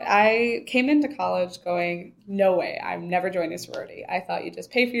I came into college going, no way, I'm never joining a sorority. I thought you just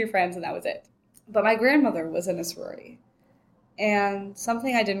pay for your friends and that was it. But my grandmother was in a sorority. And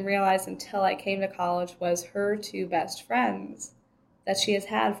something I didn't realize until I came to college was her two best friends that she has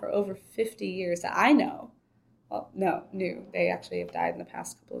had for over 50 years that I know. Well, no, knew. They actually have died in the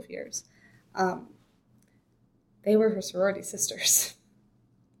past couple of years. They were her sorority sisters.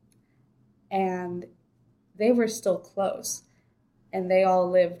 And they were still close. And they all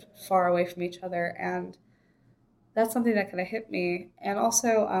lived far away from each other. And that's something that kind of hit me. And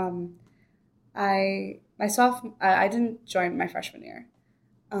also, I didn't join my freshman year.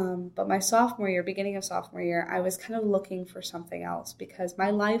 But my sophomore year, beginning of sophomore year, I was kind of looking for something else because my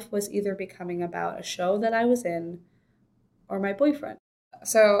life was either becoming about a show that I was in or my boyfriend.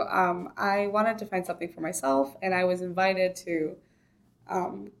 So I wanted to find something for myself, and I was invited to,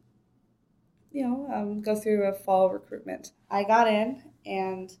 go through a fall recruitment. I got in,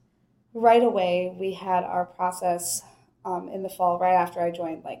 and right away we had our process in the fall, right after I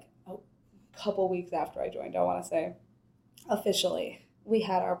joined, like a couple weeks after I joined, I want to say, officially. We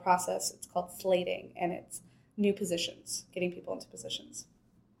had our process. It's called slating, and it's new positions, getting people into positions.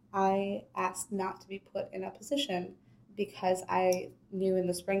 I asked not to be put in a position because I knew in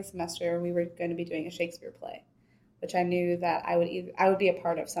the spring semester we were going to be doing a Shakespeare play, which I knew that I would be a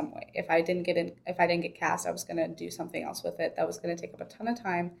part of some way. If I didn't get cast, I was going to do something else with it that was going to take up a ton of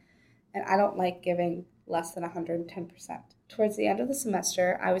time, and I don't like giving less than 110%. Towards the end of the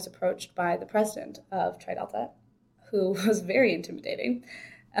semester, I was approached by the president of Tri Delta, who was very intimidating,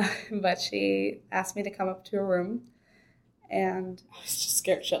 but she asked me to come up to her room, and I was just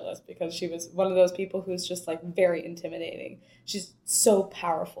scared shitless because she was one of those people who's just like very intimidating. She's so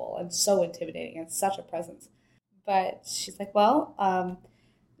powerful and so intimidating and such a presence. But she's like, well,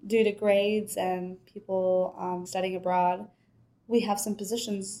 due to grades and people studying abroad, we have some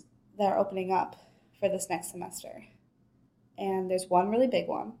positions that are opening up for this next semester. And there's one really big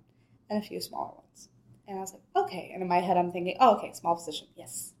one and a few smaller ones. And I was like, okay. And in my head, I'm thinking, oh, okay, small position.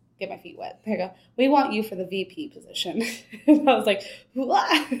 Yes, get my feet wet. There you go. We want you for the VP position. And I was like,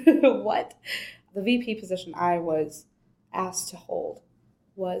 what? The VP position I was asked to hold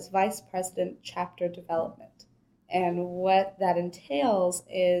was Vice President Chapter Development. And what that entails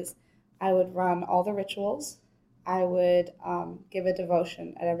is I would run all the rituals. I would give a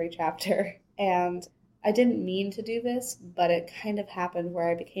devotion at every chapter. And I didn't mean to do this, but it kind of happened where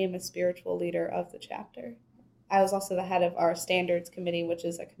I became a spiritual leader of the chapter. I was also the head of our standards committee, which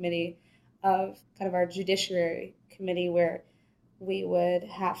is a committee of kind of our judiciary committee where we would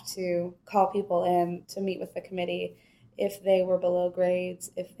have to call people in to meet with the committee if they were below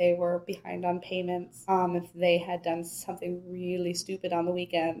grades, if they were behind on payments, if they had done something really stupid on the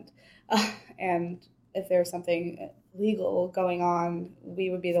weekend, and if there was something legal going on,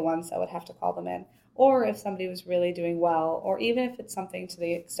 we would be the ones that would have to call them in. Or if somebody was really doing well, or even if it's something to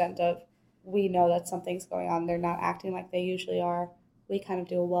the extent of we know that something's going on, they're not acting like they usually are, we kind of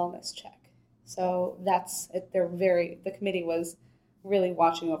do a wellness check. So that's it. The committee was really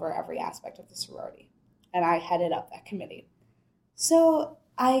watching over every aspect of the sorority, and I headed up that committee. So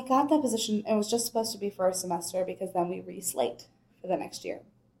I got that position. It was just supposed to be for a semester because then we reslate for the next year.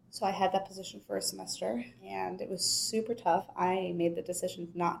 So I had that position for a semester, and it was super tough. I made the decision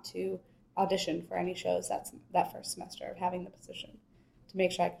not to audition for any shows that first semester of having the position to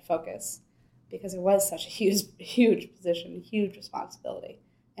make sure I could focus because it was such a huge position, huge responsibility,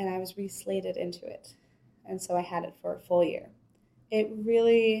 and I was reslated into it. And so I had it for a full year. It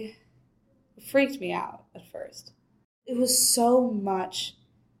really freaked me out at first. It was so much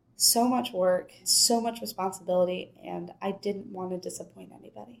work, so much responsibility, and I didn't want to disappoint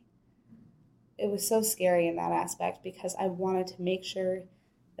anybody. It was so scary in that aspect because I wanted to make sure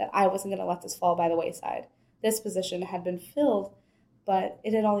that I wasn't going to let this fall by the wayside. This position had been filled, but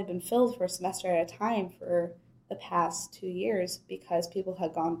it had only been filled for a semester at a time for the past 2 years because people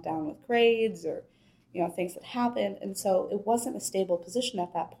had gone down with grades or, things that happened. And so it wasn't a stable position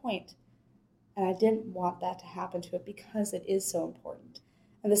at that point. And I didn't want that to happen to it because it is so important.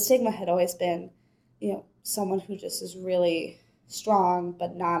 And the stigma had always been, someone who just is really strong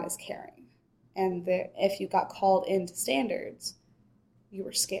but not as caring. And if you got called into standards, you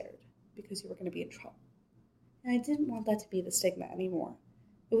were scared because you were going to be in trouble. And I didn't want that to be the stigma anymore.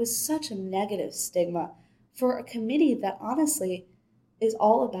 It was such a negative stigma for a committee that honestly is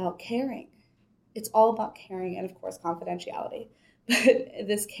all about caring. It's all about caring and, of course, confidentiality. But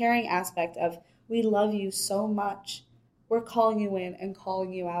this caring aspect of we love you so much, we're calling you in and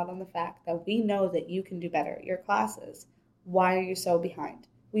calling you out on the fact that we know that you can do better at your classes. Why are you so behind?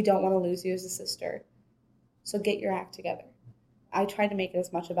 We don't want to lose you as a sister. So get your act together. I tried to make it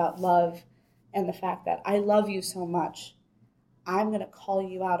as much about love and the fact that I love you so much. I'm going to call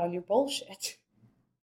you out on your bullshit.